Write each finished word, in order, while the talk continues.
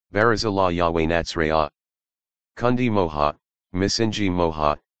Barazallah Yahweh Natsreah. Kundi Moha, Misinji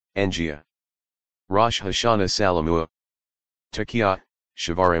Moha, Engia. Rosh Hashanah Salamua. Takia,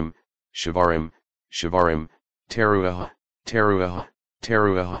 Shavarim, Shavarim, Shavarim, Teruah, Teruah,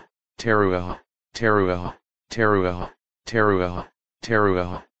 Teruah, Teruah, Teruah, Teruah, Teruah,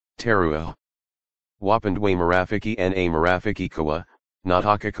 Teruah, Teruah. Wapandwe Marafiki Na Marafiki Kawa,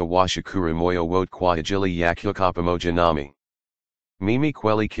 Nataka Kawashakura Moyo Wot Kwahajili Yakyukapamo Janami. Mimi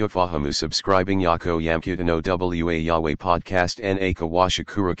Kweli Kyofahamu subscribing Yako Yamkutano Wa Yahweh podcast Na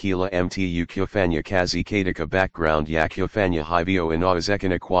Kawashakura Kila Mtu Kyofanya Kazi Kadika background Yakyofanya Hivyo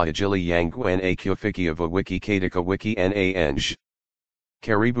Inaozekana Kwahajili Yangu Na Kyofiki of a Wiki Kadika Wiki Na Eng.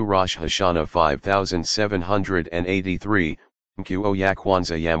 Karibu Rosh Hashanah 5783, Mkuo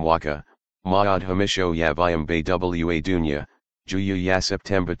Yakwanza Yamwaka, Maad Hamisho Yavyam Bay Wa Dunya, Juyu Ya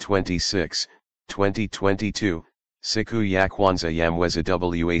September 26, 2022, Siku Yakwanza Yamweza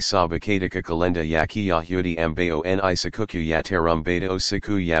Wa Saba Kadika Kalenda Yaki Yahudi Ambao Ni Sikuku Yaterum Beta O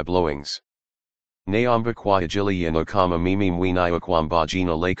Siku Yablowings. Naamba Kwahajili Yanokama Mimi Mwiniakwamba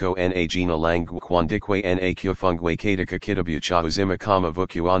Jina Lako Na Jina Langu Kwandikwe Na Kyofungwe Kadika Kitabucha Uzimakama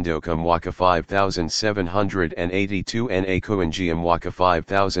Vukuandoka Mwaka 5782 Na Kuanjia Mwaka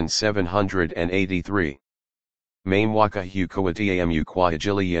 5783. Mamwaka Hu Kuatiamu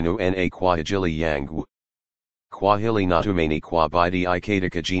Kwahajili Yanu Na Kwahajili Yangu. Kwahili Natumani Kwa Bidi I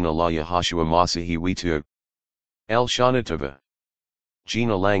Kadika Jina La Yahashua Masahi Witu. El Shanatava.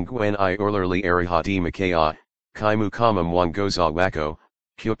 Jina Langu Ni Urlerli Arihati Makaya, Kaimu Kama Mwangoza Wako,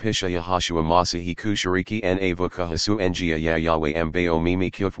 Kyopisha Yahashua Masahi Kushariki Na Vukahasu Ngia Ya Yahweh Ambao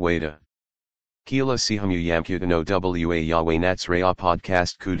Mimi Kyofweda. Kila Sihamu Yamkutano Wa Yahweh Natsreah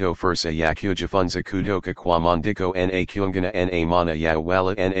podcast Kudo Fursa Yakujafunza Kudoka Kwamandiko Na Kyungana Na Mana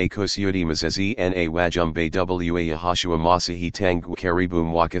Yawala Na Kusyudi Mazazi Na Wajumbe Wa Yahashua Masahi Tangu Karibu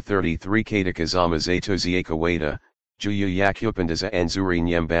Mwaka 33 Kadika Zamazato Weda. Juyu Yakupandaza Anzuri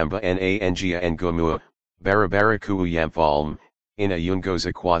Nyambamba Na Ngia Ngomua, Barabara Kuu Yamfalm, Ina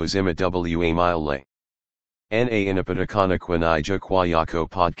Yungoza Kwahuzima Wa Mile. Na Inapatakana Kwanija Kwa Yako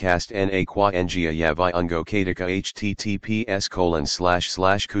podcast Na Kwa Ngia Yavi Ungo Kadika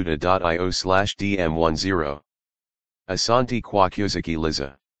https://kuda.io/dm10. Asanti Kwa Kyuzaki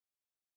Liza.